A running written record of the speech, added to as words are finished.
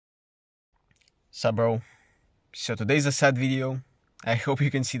Sup, bro? So today's a sad video. I hope you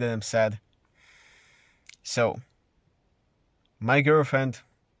can see that I'm sad. So, my girlfriend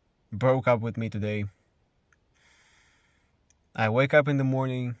broke up with me today. I wake up in the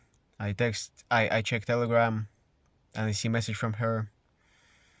morning, I check Telegram, and I see a message from her.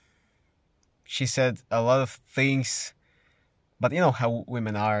 She said a lot of things, but you know how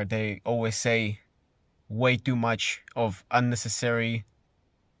women are. They always say way too much of unnecessary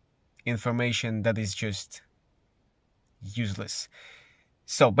information that is just useless.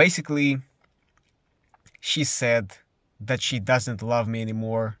 So basically, she said that she doesn't love me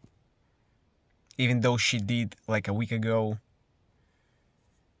anymore, even though she did like a week ago.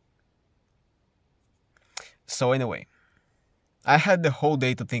 So anyway, I had the whole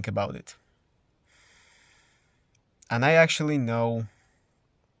day to think about it. And I actually know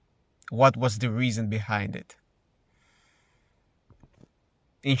what was the reason behind it.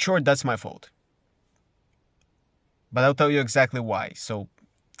 In short, that's my fault. But I'll tell you exactly why, so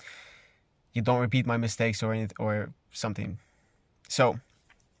you don't repeat my mistakes or anything or something. So,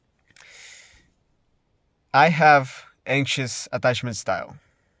 I have anxious attachment style.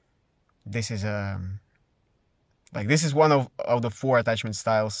 This is this is one of the 4 attachment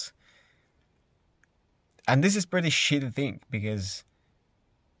styles. And this is pretty shitty thing because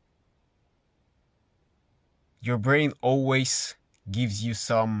your brain always gives you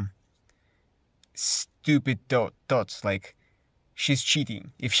some stupid thoughts like she's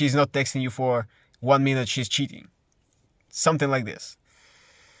cheating. If she's not texting you for 1 minute, she's cheating. Something like this.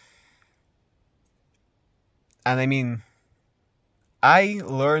 And I mean, I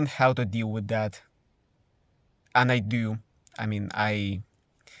learned how to deal with that. And I do. I mean, I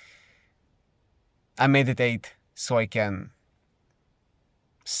meditate so I can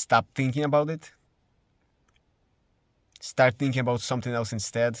stop thinking about it. Start thinking about something else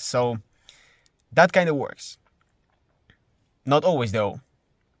instead. So that kind of works. Not always though.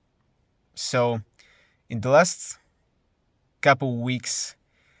 So in the last couple weeks,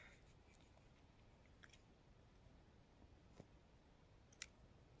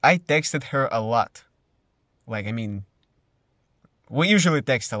 I texted her a lot. Like, I mean, we usually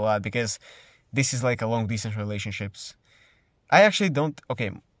text a lot because this is like a long distance relationships. I actually don't.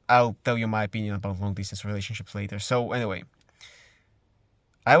 Okay, I'll tell you my opinion about long distance relationships later. So anyway,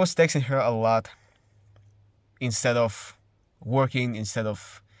 I was texting her a lot instead of working, instead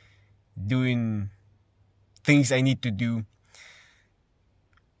of doing things I need to do.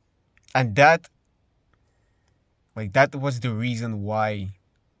 And that was the reason why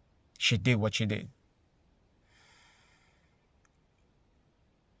she did what she did.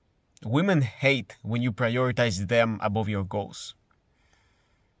 Women hate when you prioritize them above your goals.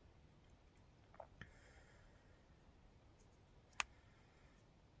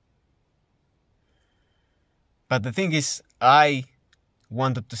 But the thing is, I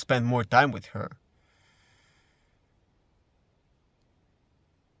wanted to spend more time with her.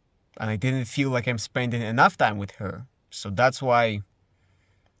 And I didn't feel like I'm spending enough time with her. So that's why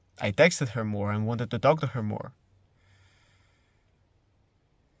I texted her more and wanted to talk to her more.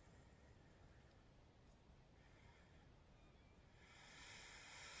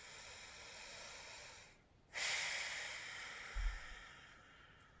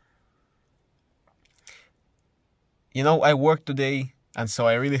 You know, I worked today, and so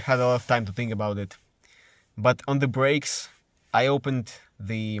I really had a lot of time to think about it. But on the breaks, I opened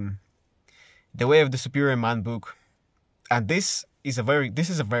the Way of the Superior Man book, and this is a very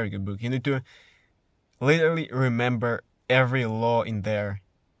good book. You need to literally remember every law in there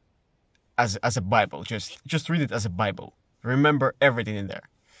as a Bible. Just read it as a Bible. Remember everything in there,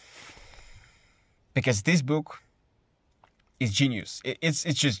 because this book is genius. It's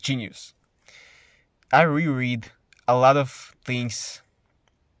just genius. I reread a lot of things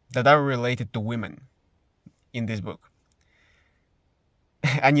that are related to women in this book.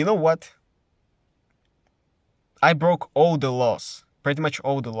 And you know what? I broke all the laws, pretty much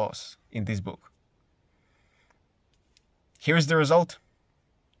all the laws in this book. Here's the result.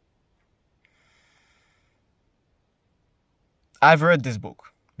 I've read this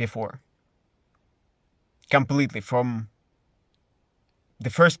book before. Completely, from the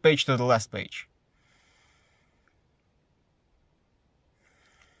first page to the last page.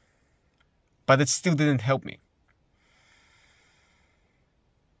 But it still didn't help me.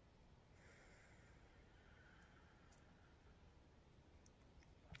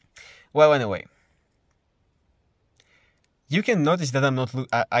 Well, anyway, you can notice that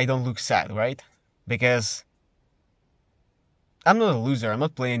I don't look sad, right? Because I'm not a loser. I'm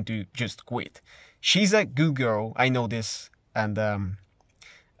not planning to just quit. She's a good girl. I know this, and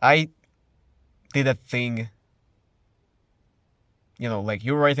I did a thing, you know, like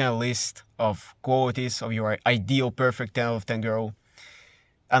you're writing a list of qualities of your ideal perfect 10 out of 10 girl,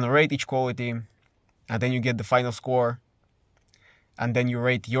 and rate each quality, and then you get the final score, and then you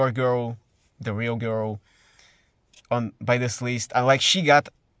rate your girl, the real girl, on by this list, and like she got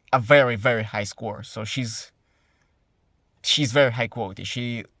a very, very high score. So she's very high quality.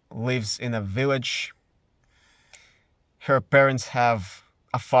 She lives in a village. Her parents have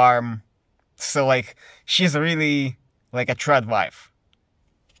a farm. So like she's really like a trad wife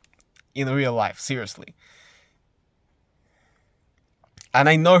in real life, seriously. And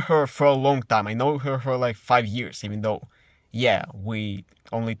I know her for a long time. I know her for like 5 years, even though, yeah, we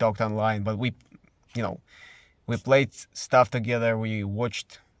only talked online, but we, you know, we played stuff together, we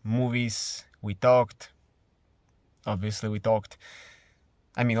watched movies, we talked. Obviously, we talked,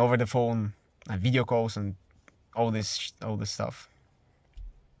 I mean, over the phone, and video calls, and all this stuff.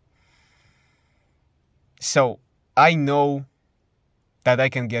 So, I know that I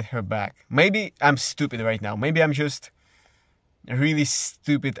can get her back. Maybe I'm stupid right now. Maybe I'm just really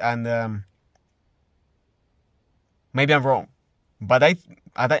stupid, and maybe I'm wrong. But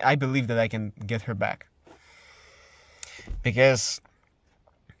I believe that I can get her back. Because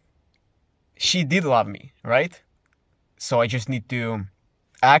she did love me, right? So I just need to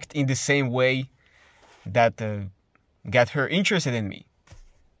act in the same way that got her interested in me.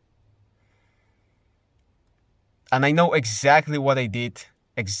 And I know exactly what I did.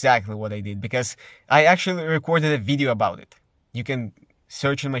 Exactly what I did. Because I actually recorded a video about it. You can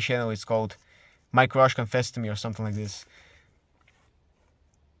search in my channel. It's called My Crush Confessed to Me or something like this.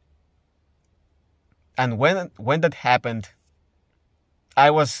 And when that happened, I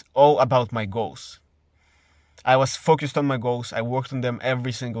was all about my goals. I was focused on my goals. I worked on them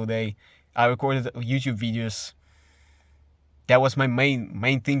every single day. I recorded YouTube videos. That was my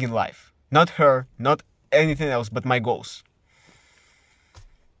main thing in life. Not her, not anything else, but my goals.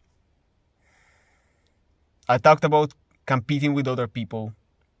 I talked about competing with other people.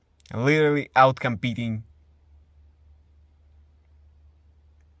 Literally out-competing.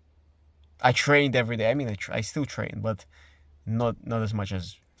 I trained every day. I mean, I still train, but not as much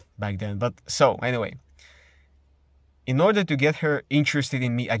as back then. But so, anyway. In order to get her interested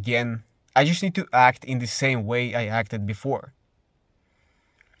in me again, I just need to act in the same way I acted before.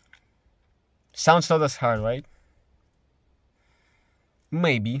 Sounds not as hard, right?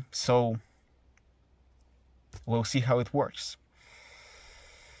 Maybe, so we'll see how it works.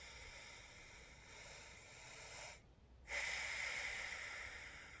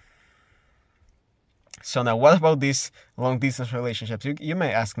 So now, what about these long-distance relationships? You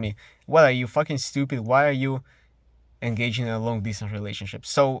may ask me, what, are you fucking stupid? Why are you engaging in a long-distance relationship?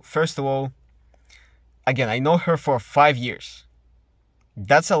 So, first of all, again, I know her for 5 years.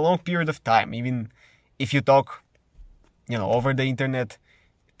 That's a long period of time. Even if you talk, you know, over the internet,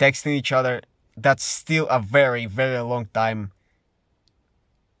 texting each other, that's still a very, very long time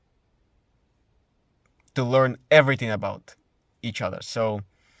to learn everything about each other. So,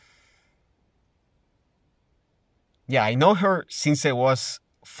 yeah, I know her since I was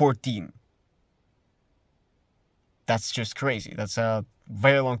 14. That's just crazy. That's a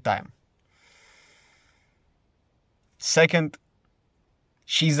very long time. Second,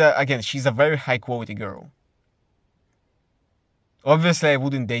 she's a very high quality girl. Obviously, I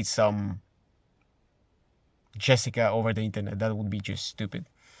wouldn't date some Jessica over the internet. That would be just stupid.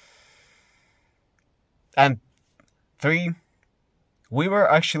 And 3, we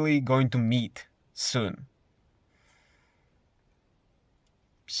were actually going to meet soon.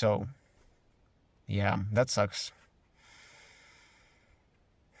 So, yeah, that sucks.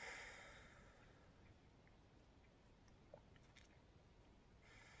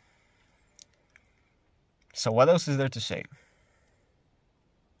 So what else is there to say?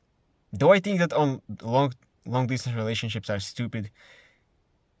 Do I think that on long distance relationships are stupid?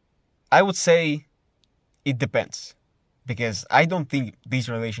 I would say it depends. Because I don't think these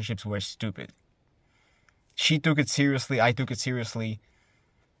relationships were stupid. She took it seriously, I took it seriously.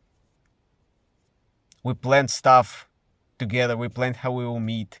 We planned stuff together, we planned how we will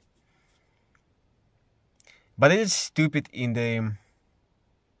meet. But it is stupid in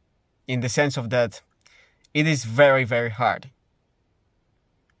the sense of that it is very, very hard.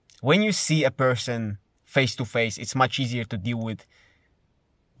 When you see a person face to face, it's much easier to deal with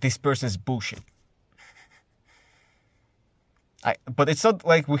this person's bullshit. But it's not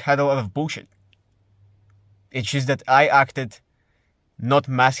like we had a lot of bullshit. It's just that I acted not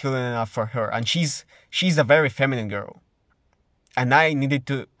masculine enough for her. And she's a very feminine girl. And I needed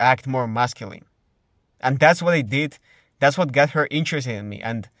to act more masculine. And that's what I did. That's what got her interested in me.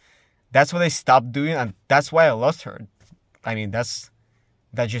 And That's what I stopped doing, and that's why I lost her. I mean, that's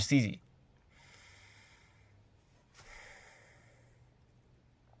just easy.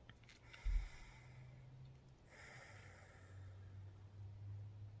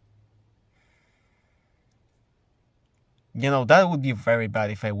 That would be very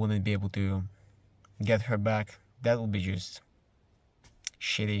bad if I wouldn't be able to get her back. That would be just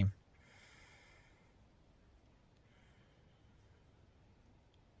shitty.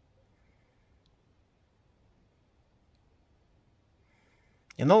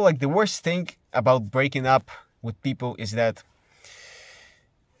 Like the worst thing about breaking up with people is that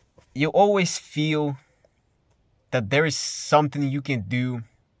you always feel that there is something you can do,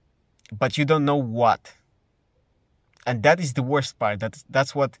 but you don't know what. And that is the worst part.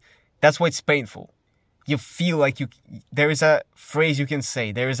 That's why it's painful. You feel like there is a phrase you can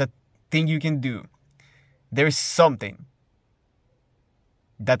say, there is a thing you can do. There is something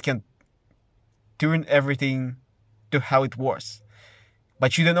that can turn everything to how it was.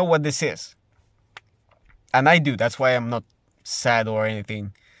 But you don't know what this is. And I do. That's why I'm not sad or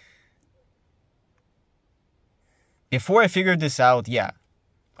anything. Before I figured this out, yeah,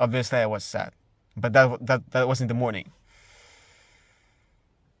 obviously I was sad. But that was in the morning.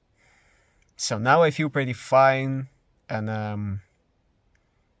 So now I feel pretty fine, and I'm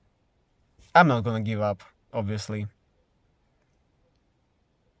not gonna give up, obviously.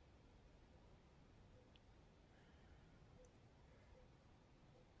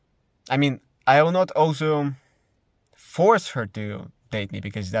 I mean, I will not also force her to date me,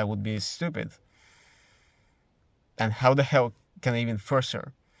 because that would be stupid. And how the hell can I even force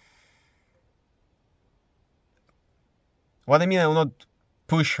her? What I mean, I will not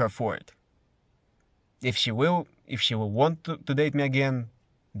push her for it. If she will want to date me again,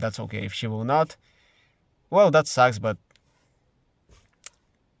 that's okay. If she will not, well, that sucks, but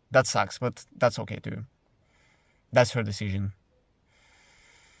that's okay too. That's her decision.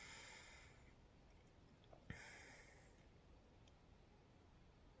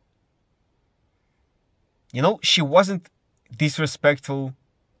 She wasn't disrespectful.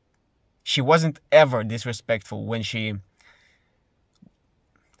 She wasn't ever disrespectful when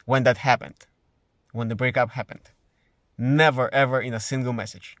that happened. When the breakup happened. Never ever in a single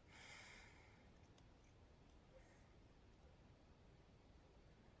message.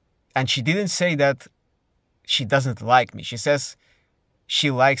 And she didn't say that she doesn't like me. She says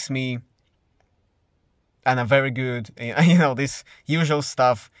she likes me and I'm very good, this usual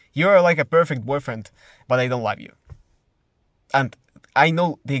stuff. You're like a perfect boyfriend, but I don't love you. And I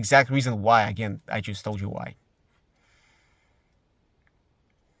know the exact reason why. Again, I just told you why.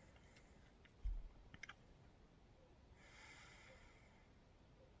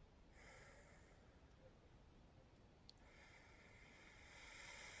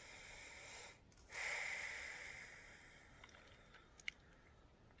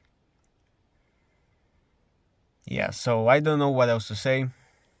 Yeah, so I don't know what else to say.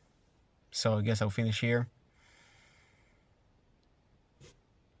 So I guess I'll finish here.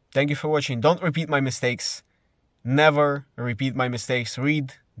 Thank you for watching. Don't repeat my mistakes. Never repeat my mistakes.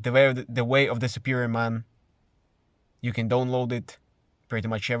 Read The Way of the Superior Man. You can download it pretty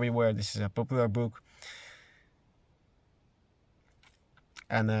much everywhere. This is a popular book.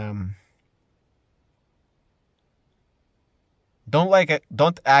 And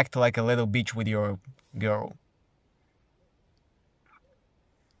don't act like a little bitch with your girl.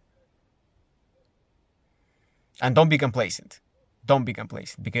 And don't be complacent. Don't be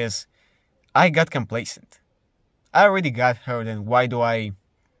complacent, because I got complacent. I already got hurt, and why do I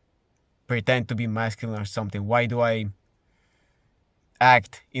pretend to be masculine or something? Why do I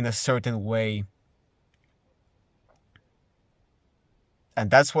act in a certain way?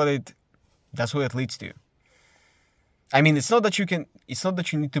 And that's what it leads to. I mean, it's not that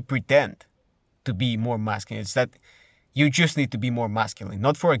you need to pretend to be more masculine. It's that you just need to be more masculine.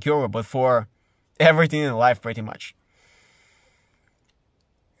 Not for a girl, but for everything in life, pretty much.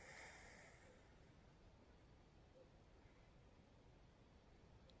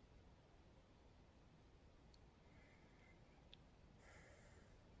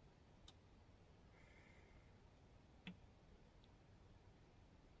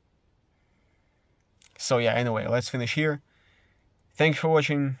 So yeah, anyway, let's finish here. Thanks for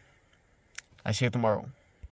watching. I see you tomorrow.